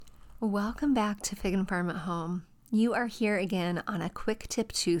Welcome back to Fig and Farm at Home. You are here again on a Quick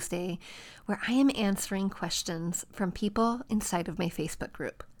Tip Tuesday where I am answering questions from people inside of my Facebook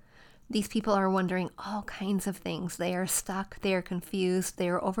group. These people are wondering all kinds of things. They are stuck, they are confused, they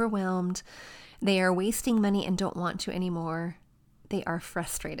are overwhelmed, they are wasting money and don't want to anymore. They are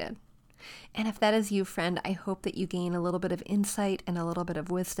frustrated. And if that is you, friend, I hope that you gain a little bit of insight and a little bit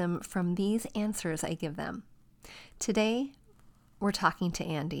of wisdom from these answers I give them. Today, we're talking to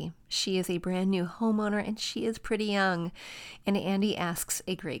Andy. She is a brand new homeowner and she is pretty young. And Andy asks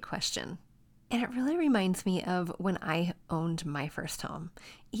a great question. And it really reminds me of when I owned my first home.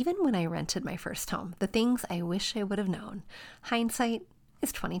 Even when I rented my first home, the things I wish I would have known. Hindsight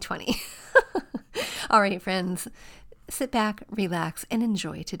is 2020. All right, friends, sit back, relax, and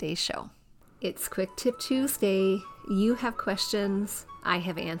enjoy today's show. It's Quick Tip Tuesday. You have questions, I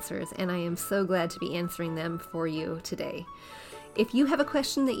have answers, and I am so glad to be answering them for you today. If you have a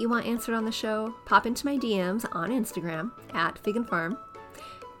question that you want answered on the show, pop into my DMs on Instagram at Fig and Farm.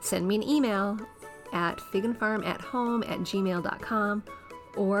 Send me an email at figandfarmathome@gmail.com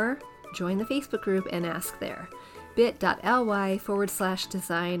or join the Facebook group and ask there.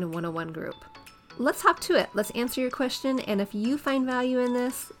 bit.ly/design101 group. Let's hop to it. Let's answer your question. And if you find value in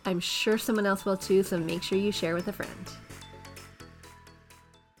this, I'm sure someone else will too. So make sure you share with a friend.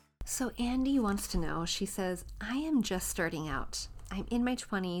 So Andy wants to know, she says, I am just starting out. I'm in my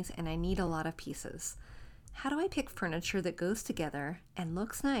 20s and I need a lot of pieces. How do I pick furniture that goes together and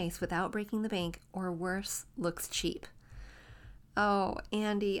looks nice without breaking the bank, or worse, looks cheap? Oh,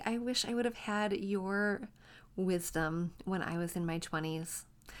 Andy, I wish I would have had your wisdom when I was in my 20s.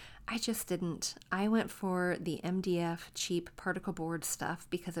 I just didn't. I went for the MDF cheap particle board stuff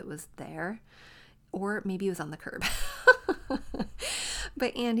because it was there, or maybe it was on the curb.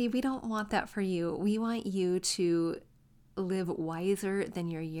 But Andy, we don't want that for you. We want you to live wiser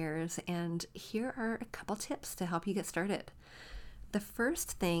than your years. And here are a couple tips to help you get started. The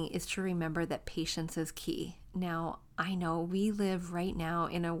first thing is to remember that patience is key. Now, I know we live right now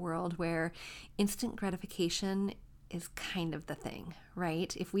in a world where instant gratification is kind of the thing,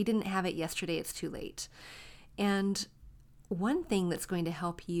 right? If we didn't have it yesterday, it's too late. And one thing that's going to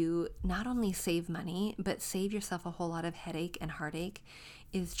help you not only save money, but save yourself a whole lot of headache and heartache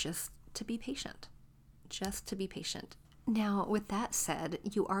is just to be patient. Just to be patient. Now, with that said,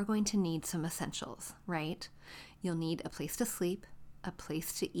 you are going to need some essentials, right? You'll need a place to sleep, a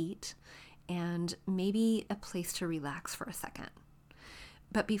place to eat, and maybe a place to relax for a second.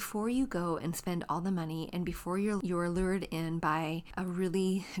 But before you go and spend all the money, and before you're lured in by a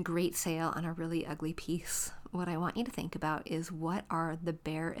really great sale on a really ugly piece, what I want you to think about is, what are the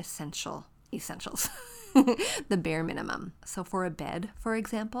bare essentials? The bare minimum. So for a bed, for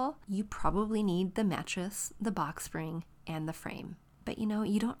example, you probably need the mattress, the box spring, and the frame. But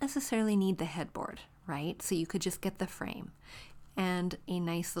you don't necessarily need the headboard, right? So you could just get the frame and a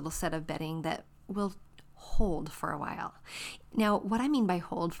nice little set of bedding that will hold for a while. Now, what I mean by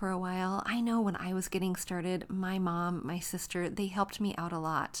hold for a while, I know when I was getting started, my mom, my sister, they helped me out a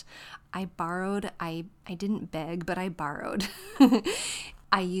lot. I borrowed, I didn't beg, but I borrowed.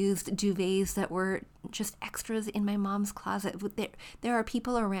 I used duvets that were just extras in my mom's closet. There are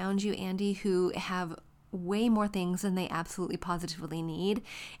people around you, Andy, who have way more things than they absolutely positively need.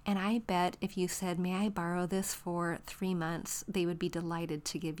 And I bet if you said, may I borrow this for 3 months, they would be delighted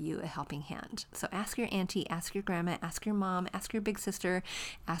to give you a helping hand. So ask your auntie, ask your grandma, ask your mom, ask your big sister,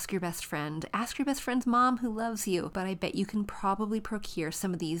 ask your best friend, ask your best friend's mom who loves you. But I bet you can probably procure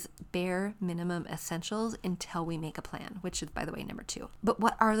some of these bare minimum essentials until we make a plan, which is, by the way, number 2. But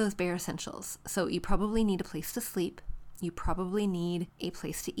what are those bare essentials? So you probably need a place to sleep. You probably need a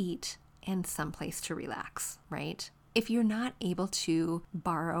place to eat and some place to relax, right? If you're not able to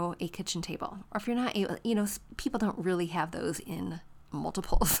borrow a kitchen table, or if you're not able, people don't really have those in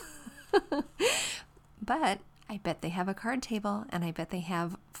multiples. But I bet they have a card table, and I bet they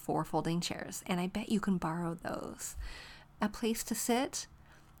have 4 folding chairs, and I bet you can borrow those. A place to sit,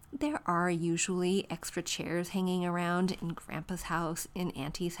 there are usually extra chairs hanging around in grandpa's house, in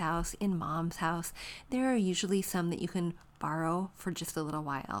auntie's house, in mom's house. There are usually some that you can borrow for just a little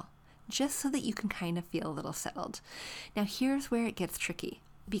while, just so that you can kind of feel a little settled. Now, here's where it gets tricky,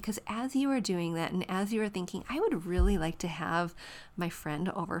 because as you are doing that and as you are thinking, I would really like to have my friend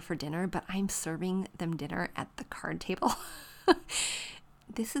over for dinner, but I'm serving them dinner at the card table.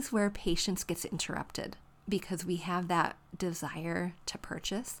 This is where patience gets interrupted, because we have that desire to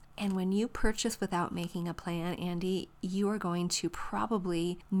purchase. And when you purchase without making a plan, Andy, you are going to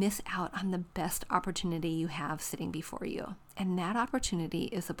probably miss out on the best opportunity you have sitting before you. And that opportunity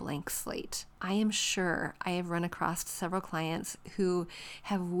is a blank slate. I am sure I have run across several clients who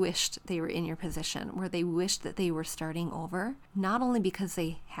have wished they were in your position, where they wished that they were starting over, not only because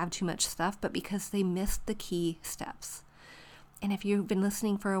they have too much stuff, but because they missed the key steps. And if you've been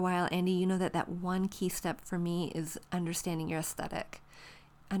listening for a while, Andy, you know that that one key step for me is understanding your aesthetic.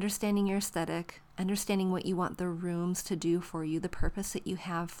 Understanding your aesthetic, understanding what you want the rooms to do for you, the purpose that you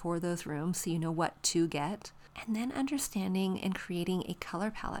have for those rooms so you know what to get, and then understanding and creating a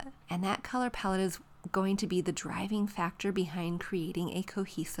color palette. And that color palette is going to be the driving factor behind creating a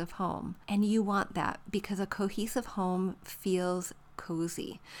cohesive home. And you want that because a cohesive home feels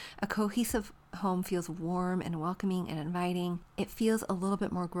cozy. A cohesive home feels warm and welcoming and inviting. It feels a little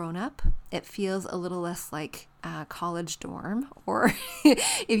bit more grown up. It feels a little less like a college dorm, or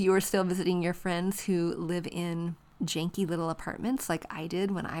if you were still visiting your friends who live in janky little apartments like I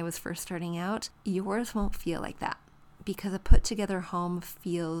did when I was first starting out, yours won't feel like that because a put together home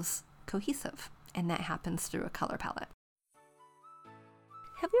feels cohesive, and that happens through a color palette.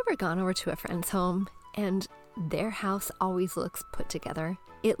 Have you ever gone over to a friend's home and their house always looks put together?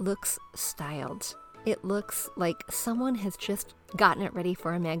 It looks styled. It looks like someone has just gotten it ready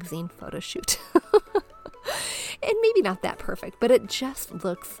for a magazine photo shoot. And maybe not that perfect, but it just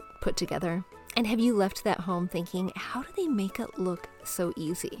looks put together. And have you left that home thinking, how do they make it look so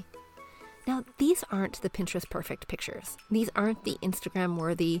easy? Now, these aren't the Pinterest perfect pictures. These aren't the Instagram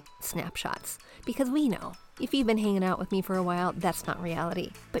worthy snapshots, because we know, if you've been hanging out with me for a while, that's not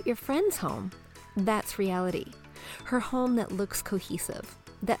reality. But your friend's home, that's reality. Her home that looks cohesive,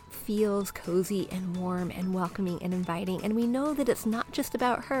 that feels cozy and warm and welcoming and inviting. And we know that it's not just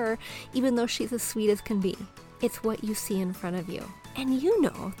about her, even though she's as sweet as can be. It's what you see in front of you. And you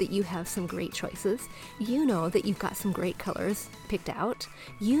know that you have some great choices. You know that you've got some great colors picked out.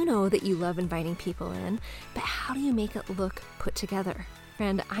 You know that you love inviting people in. But how do you make it look put together?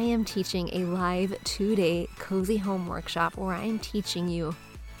 Friend, I am teaching a live 2-day cozy home workshop where I'm teaching you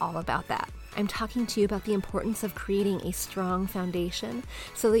all about that. I'm talking to you about the importance of creating a strong foundation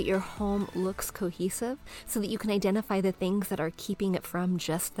so that your home looks cohesive, so that you can identify the things that are keeping it from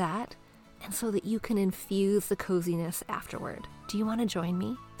just that, and so that you can infuse the coziness afterward. Do you want to join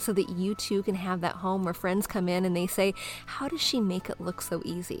me so that you too can have that home where friends come in and they say, how does she make it look so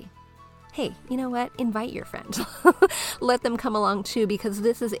easy? Hey, you know what? Invite your friend. Let them come along too, because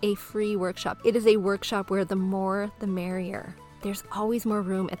this is a free workshop. It is a workshop where the more, the merrier. There's always more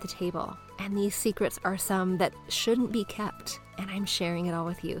room at the table. And these secrets are some that shouldn't be kept. And I'm sharing it all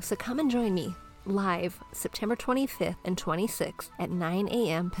with you. So come and join me live September 25th and 26th at 9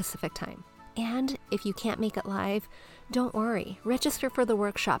 a.m. Pacific time. And if you can't make it live, don't worry. Register for the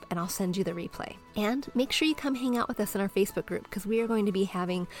workshop and I'll send you the replay. And make sure you come hang out with us in our Facebook group because we are going to be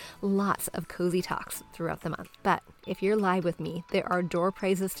having lots of cozy talks throughout the month. But if you're live with me, there are door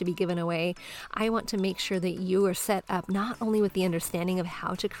prizes to be given away. I want to make sure that you are set up not only with the understanding of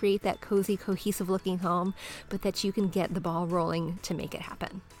how to create that cozy, cohesive looking home, but that you can get the ball rolling to make it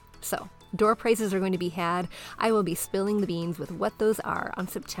happen. So, door prizes are going to be had. I will be spilling the beans with what those are on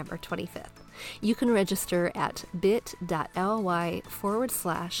September 25th. You can register at bit.ly/cozy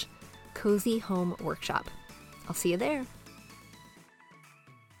home workshop. I'll see you there.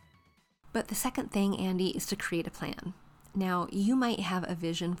 But the second thing, Andy, is to create a plan. Now, you might have a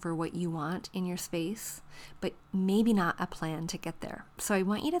vision for what you want in your space, but maybe not a plan to get there. So I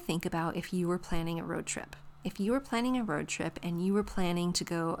want you to think about if you were planning a road trip. If you were planning a road trip and you were planning to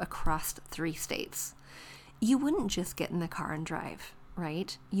go across 3 states, you wouldn't just get in the car and drive,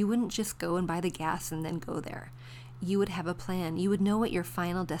 right? You wouldn't just go and buy the gas and then go there. You would have a plan. You would know what your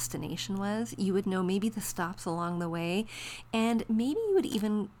final destination was. You would know maybe the stops along the way, and maybe you would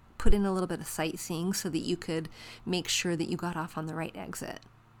even put in a little bit of sightseeing so that you could make sure that you got off on the right exit.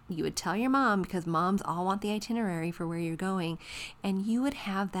 You would tell your mom, because moms all want the itinerary for where you're going, and you would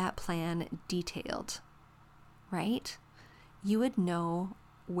have that plan detailed. Right? You would know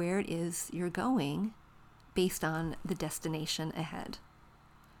where it is you're going based on the destination ahead.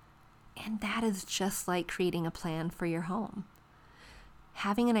 And that is just like creating a plan for your home.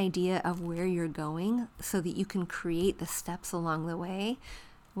 Having an idea of where you're going so that you can create the steps along the way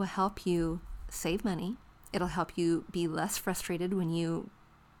will help you save money. It'll help you be less frustrated when you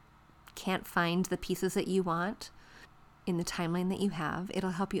can't find the pieces that you want in the timeline that you have.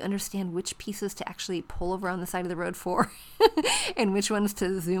 It'll help you understand which pieces to actually pull over on the side of the road for and which ones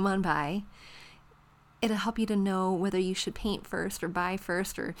to zoom on by. It'll help you to know whether you should paint first or buy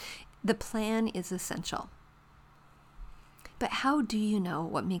first, or the plan is essential. But how do you know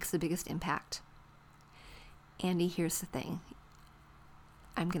what makes the biggest impact? Andy, here's the thing.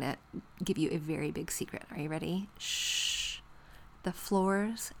 I'm going to give you a very big secret. Are you ready? Shh. The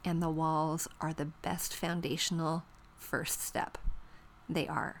floors and the walls are the best foundational first step. They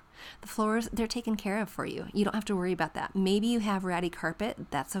are. The floors, they're taken care of for you. You don't have to worry about that. Maybe you have ratty carpet.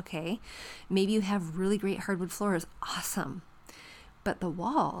 That's okay. Maybe you have really great hardwood floors. Awesome. But the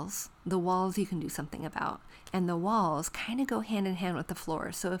walls you can do something about. And the walls kind of go hand in hand with the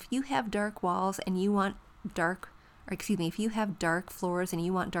floors. So if you have dark walls and you want if you have dark floors and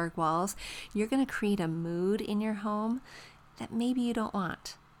you want dark walls, you're going to create a mood in your home that maybe you don't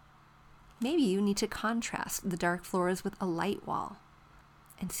want. Maybe you need to contrast the dark floors with a light wall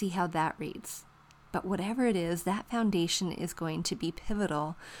and see how that reads. But whatever it is, that foundation is going to be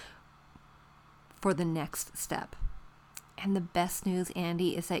pivotal for the next step. And the best news,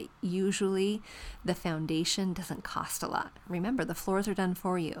 Andy, is that usually the foundation doesn't cost a lot. Remember, the floors are done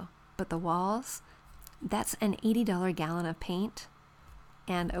for you, but the walls, that's an $80 gallon of paint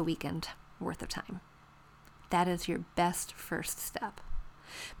and a weekend worth of time. That is your best first step.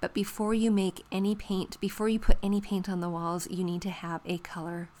 But before you put any paint on the walls, you need to have a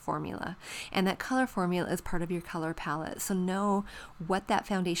color formula. And that color formula is part of your color palette. So know what that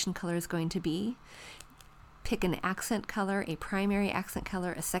foundation color is going to be. Pick an accent color, a primary accent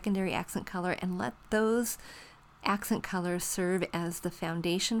color, a secondary accent color, and let those accent colors serve as the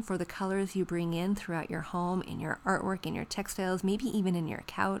foundation for the colors you bring in throughout your home, in your artwork, in your textiles, maybe even in your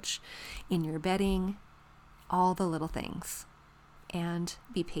couch, in your bedding, all the little things. And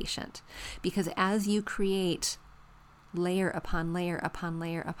be patient, because as you create layer upon layer upon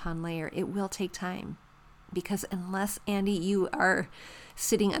layer upon layer, it will take time. Because unless, Andy, you are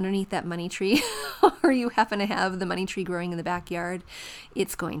sitting underneath that money tree or you happen to have the money tree growing in the backyard,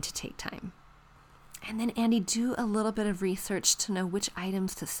 it's going to take time. And then, Andy, do a little bit of research to know which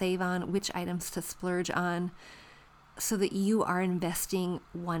items to save on, which items to splurge on, so that you are investing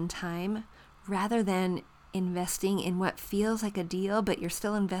one time rather than investing in what feels like a deal, but you're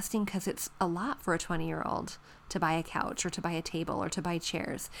still investing because it's a lot for a 20-year-old to buy a couch or to buy a table or to buy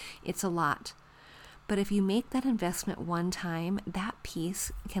chairs. It's a lot. But if you make that investment one time, that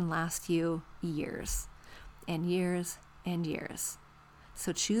piece can last you years and years and years.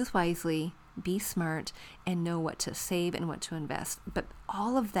 So choose wisely, be smart, and know what to save and what to invest. But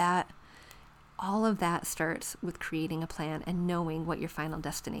all of that starts with creating a plan and knowing what your final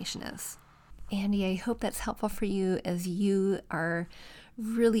destination is. Andy, I hope that's helpful for you as you are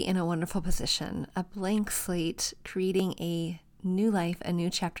really in a wonderful position, a blank slate, creating a new life, a new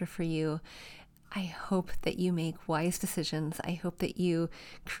chapter for you. I hope that you make wise decisions. I hope that you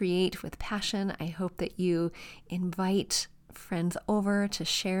create with passion. I hope that you invite friends over to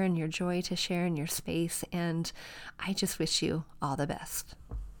share in your joy, to share in your space. And I just wish you all the best.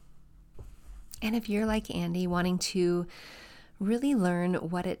 And if you're like Andy, wanting to really learn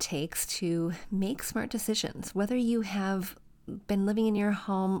what it takes to make smart decisions, whether you have been living in your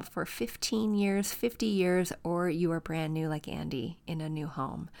home for 15 years, 50 years, or you are brand new like Andy in a new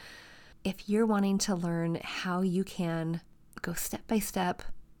home. If you're wanting to learn how you can go step by step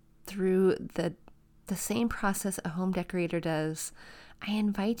through the same process a home decorator does, I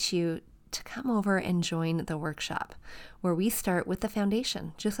invite you to come over and join the workshop, where we start with the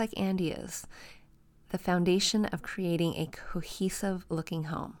foundation, just like Andy is. The foundation of creating a cohesive looking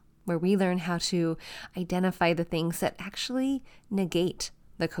home, where we learn how to identify the things that actually negate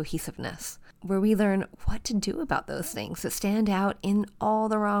the cohesiveness, where we learn what to do about those things that stand out in all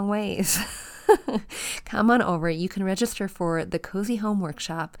the wrong ways. Come on over. You can register for the Cozy Home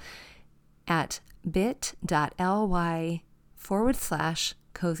Workshop at bit.ly/Cozy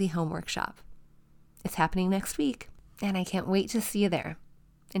Home Workshop. It's happening next week, and I can't wait to see you there.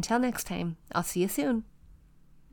 Until next time, I'll see you soon.